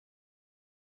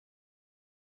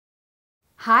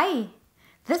Hi,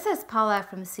 this is Paula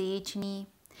from CHNE.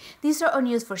 These are our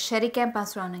news for Chéticamp and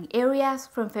surrounding areas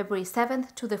from February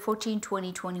 7th to the 14th,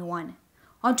 2021.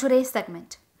 On today's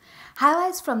segment,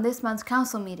 highlights from this month's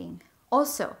council meeting.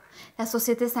 Also, la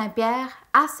Société Saint-Pierre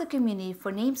asked the community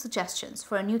for name suggestions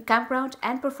for a new campground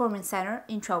and performance center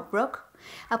in Trout Brook,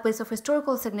 a place of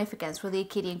historical significance for the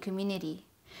Acadian community.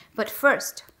 But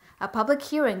first, a public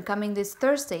hearing coming this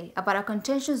Thursday about a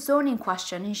contentious zoning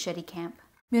question in Chéticamp.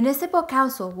 Municipal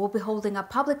Council will be holding a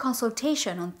public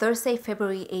consultation on Thursday,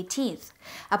 February 18th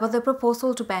about the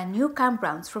proposal to ban new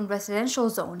campgrounds from residential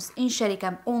zones in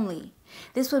Chéticamp only.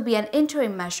 This will be an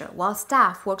interim measure while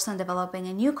staff works on developing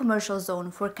a new commercial zone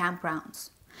for campgrounds.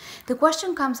 The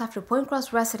question comes after Point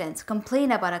Cross residents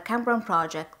complained about a campground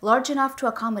project large enough to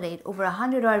accommodate over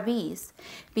 100 RVs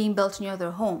being built near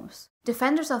their homes.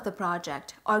 Defenders of the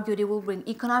project argued it will bring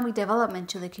economic development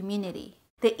to the community.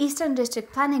 The Eastern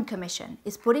District Planning Commission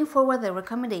is putting forward the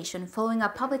recommendation following a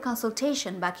public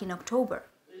consultation back in October.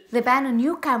 The ban on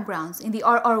new campgrounds in the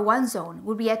RR1 zone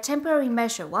will be a temporary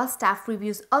measure while staff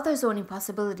reviews other zoning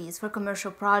possibilities for commercial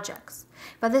projects.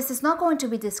 But this is not going to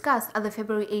be discussed at the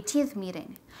February 18th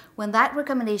meeting. When that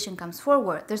recommendation comes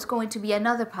forward, there's going to be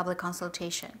another public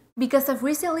consultation. Because of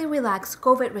recently relaxed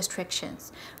COVID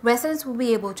restrictions, residents will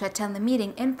be able to attend the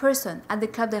meeting in person at the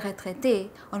Club des Retraités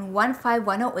on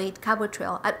 15108 Cabo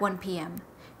Trail at 1 p.m.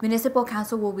 Municipal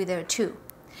Council will be there too.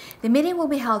 The meeting will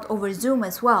be held over Zoom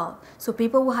as well, so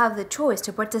people will have the choice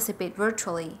to participate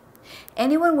virtually.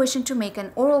 Anyone wishing to make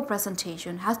an oral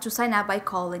presentation has to sign up by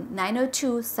calling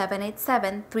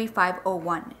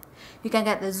 902-787-3501. You can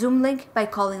get the Zoom link by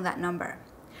calling that number.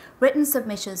 Written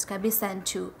submissions can be sent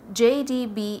to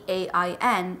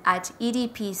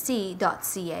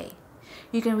jdbain@edpc.ca.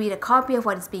 You can read a copy of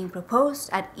what is being proposed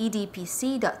at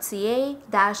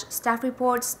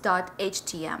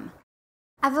edpc.ca-staffreports.htm.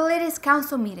 At the latest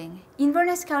council meeting,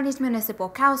 Inverness County's Municipal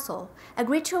Council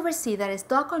agreed to oversee that its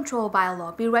dog control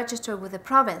bylaw be registered with the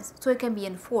province so it can be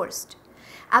enforced.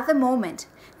 At the moment,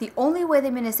 the only way the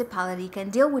municipality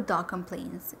can deal with dog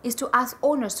complaints is to ask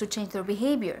owners to change their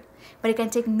behavior, but it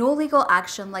can take no legal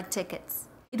action like tickets.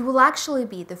 It will actually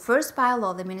be the first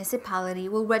bylaw the municipality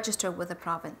will register with the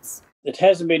province. It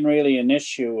hasn't been really an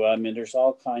issue. I mean, there's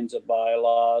all kinds of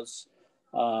bylaws,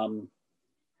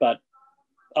 but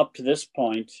up to this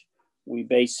point, we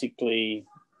basically,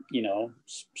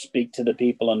 speak to the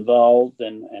people involved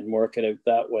and work it out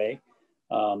that way.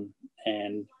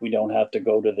 And we don't have to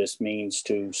go to this means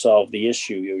to solve the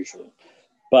issue usually.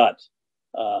 But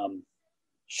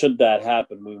should that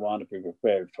happen, we want to be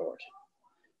prepared for it.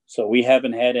 So we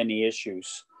haven't had any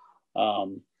issues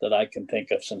that I can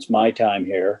think of since my time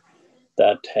here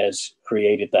that has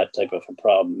created that type of a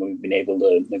problem. We've been able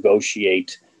to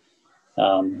negotiate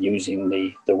using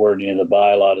the wording of the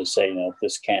bylaw to say,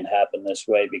 this can't happen this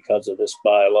way because of this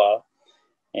bylaw.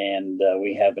 And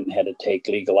we haven't had to take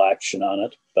legal action on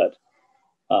it. But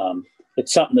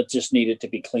it's something that just needed to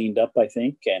be cleaned up, I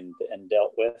think, and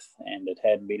dealt with. And it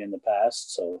hadn't been in the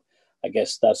past. So I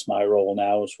guess that's my role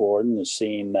now as warden, is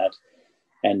seeing that,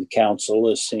 and the council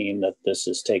is seeing that this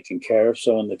is taken care of.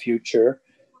 So in the future,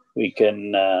 we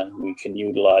can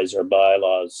utilize our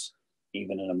bylaws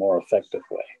even in a more effective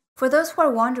way. For those who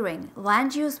are wondering,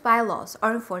 land use bylaws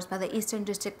are enforced by the Eastern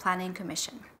District Planning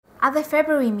Commission. At the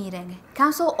February meeting,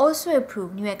 Council also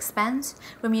approved new expense,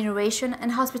 remuneration,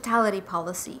 and hospitality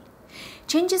policy.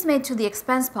 Changes made to the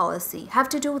expense policy have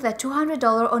to do with a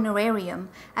 $200 honorarium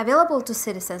available to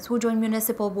citizens who join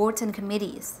municipal boards and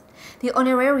committees. The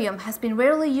honorarium has been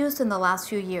rarely used in the last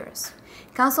few years.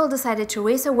 Council decided to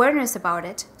raise awareness about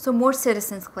it so more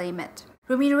citizens claim it.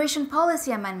 Remuneration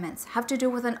policy amendments have to do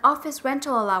with an office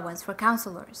rental allowance for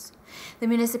councillors. The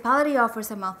municipality offers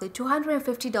a monthly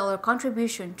 $250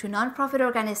 contribution to non-profit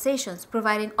organizations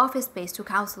providing office space to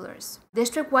councillors.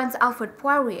 District 1's Alfred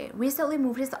Poirier recently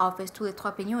moved his office to Les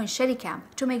Trois Pignons in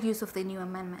Chéticamp to make use of the new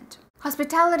amendment.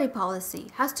 Hospitality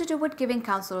policy has to do with giving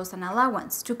councillors an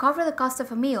allowance to cover the cost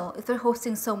of a meal if they're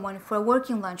hosting someone for a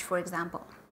working lunch, for example.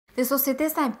 The Société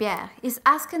Saint-Pierre is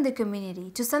asking the community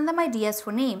to send them ideas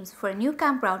for names for a new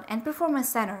campground and performance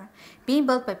center being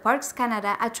built by Parks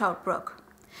Canada at Trout Brook.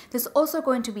 There's also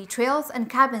going to be trails and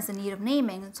cabins in need of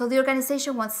naming, so the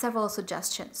organization wants several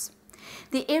suggestions.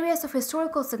 The areas of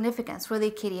historical significance for the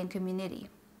Acadian community.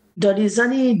 Dans les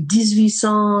années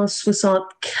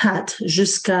 1864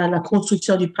 jusqu'à la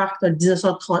construction du parc en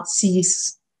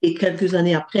 1936 et quelques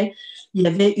années après, il y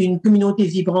avait une communauté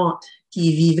vibrante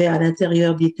qui vivait à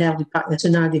l'intérieur des terres du Parc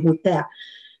national des Hautes-Terres.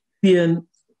 Puis,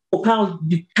 on parle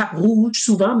du Cap Rouge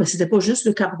souvent, mais ce n'était pas juste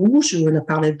le Cap Rouge. On a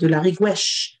parlé de la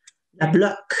Rigouèche, la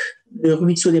Bloc, le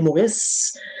Ruisseau des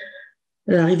Maurices,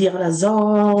 la rivière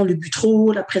Lazare, le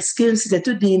Butreau, la Presqu'île, c'était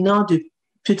tous des noms de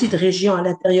petites régions à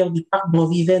l'intérieur du parc dont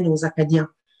vivaient nos Acadiens.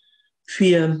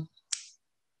 Puis,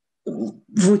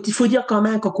 il faut dire quand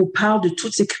même, quand on parle de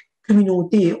toutes ces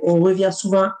communautés, on revient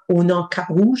souvent au nom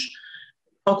Cap-Rouge.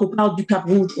 Quand on parle du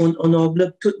Cap-Rouge, on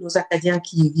englobe tous nos Acadiens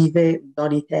qui vivaient dans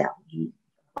les terres,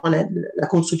 dans la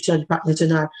construction du parc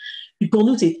national. Puis pour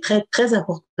nous, c'est très, très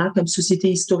important comme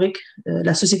société historique.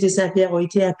 La Société Saint-Pierre a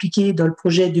été impliquée dans le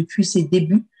projet depuis ses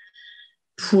débuts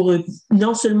pour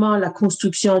non seulement la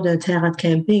construction d'un terrain de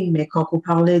camping, mais quand on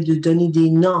parlait de donner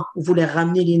des noms, on voulait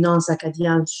ramener les noms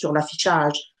acadiens sur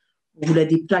l'affichage. On voulait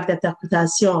des plaques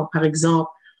d'interprétation. Par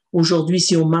exemple, aujourd'hui,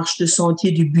 si on marche le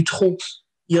sentier du Butreau,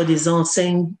 il y a des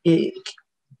enseignes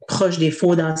proches des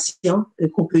fondations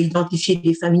qu'on peut identifier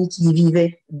des familles qui y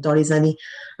vivaient dans les années.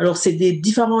 Alors, c'est des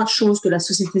différentes choses que la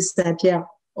Société Saint-Pierre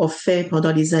a fait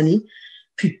pendant les années.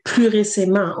 Puis plus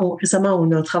récemment,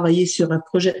 on a travaillé sur un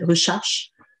projet de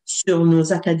recherche sur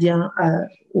nos Acadiens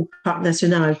au Parc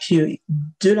national. Puis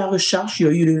de la recherche, il y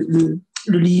a eu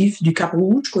le livre du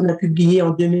Cap-Rouge qu'on a publié en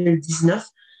 2019.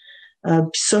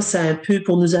 Puis ça, c'est un peu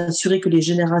pour nous assurer que les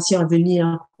générations à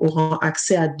venir auront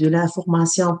accès à de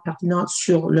l'information pertinente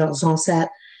sur leurs ancêtres,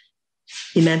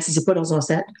 et même si ce n'est pas leurs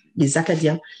ancêtres, les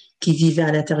Acadiens qui vivaient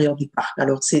à l'intérieur du parc.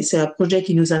 Alors, c'est un projet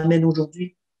qui nous amène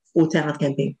aujourd'hui au terrain de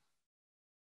camping.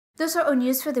 Those are our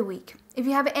news for the week. If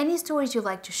you have any stories you'd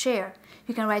like to share,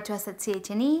 you can write to us at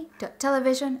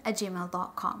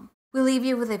chne.television@gmail.com. We'll leave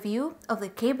you with a view of the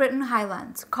Cape Breton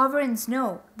Highlands covered in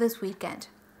snow this weekend.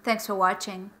 Thanks for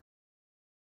watching.